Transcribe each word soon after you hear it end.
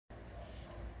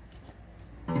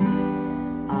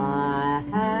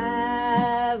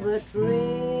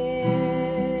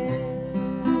dream,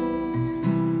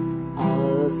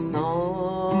 a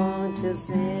song to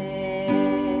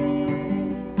sing,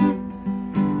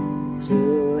 to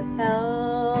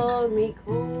help me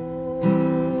cope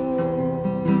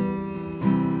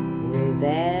with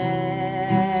anything.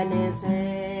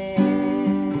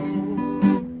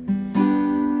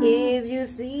 If you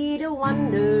see the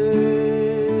wonder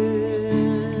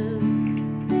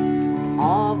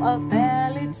of a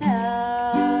fairy tale,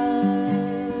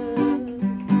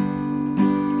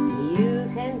 you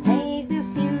can take the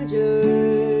future,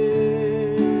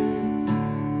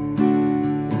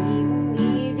 even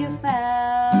if you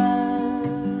fail.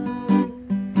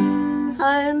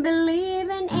 I believe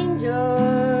in angels,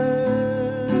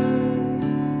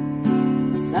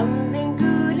 something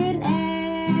good in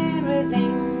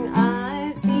everything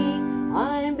I see.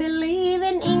 I believe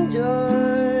in angels.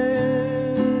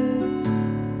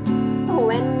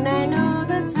 When I know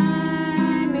the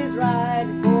time is right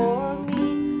for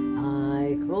me,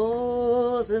 I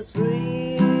cross the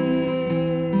street.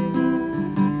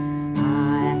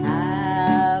 I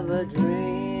have a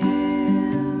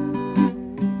dream.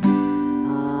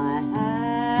 I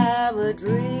have a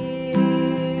dream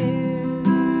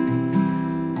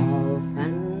of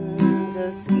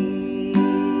fantasy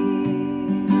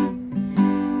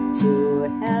to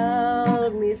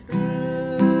help me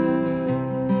through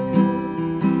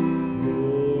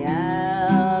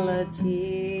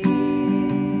reality,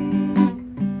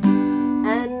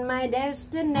 and my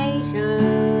destination,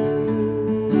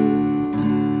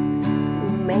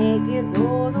 make it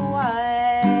all the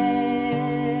way,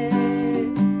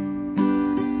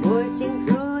 pushing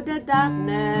through the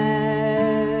darkness,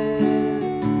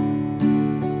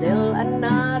 still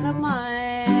another mile.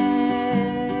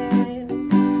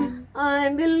 I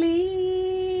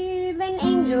believe in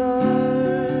angels,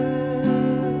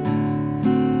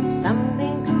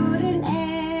 something good in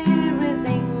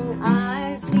everything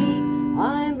I see.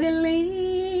 I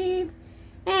believe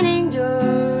in angels.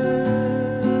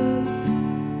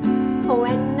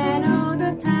 When I know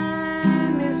the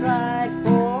time is right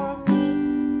for me,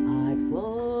 I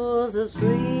cross the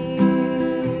street.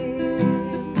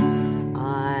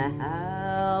 I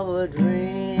have a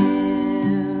dream.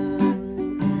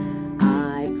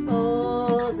 I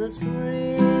cross the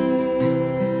street.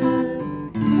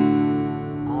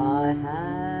 I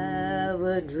have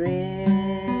a dream.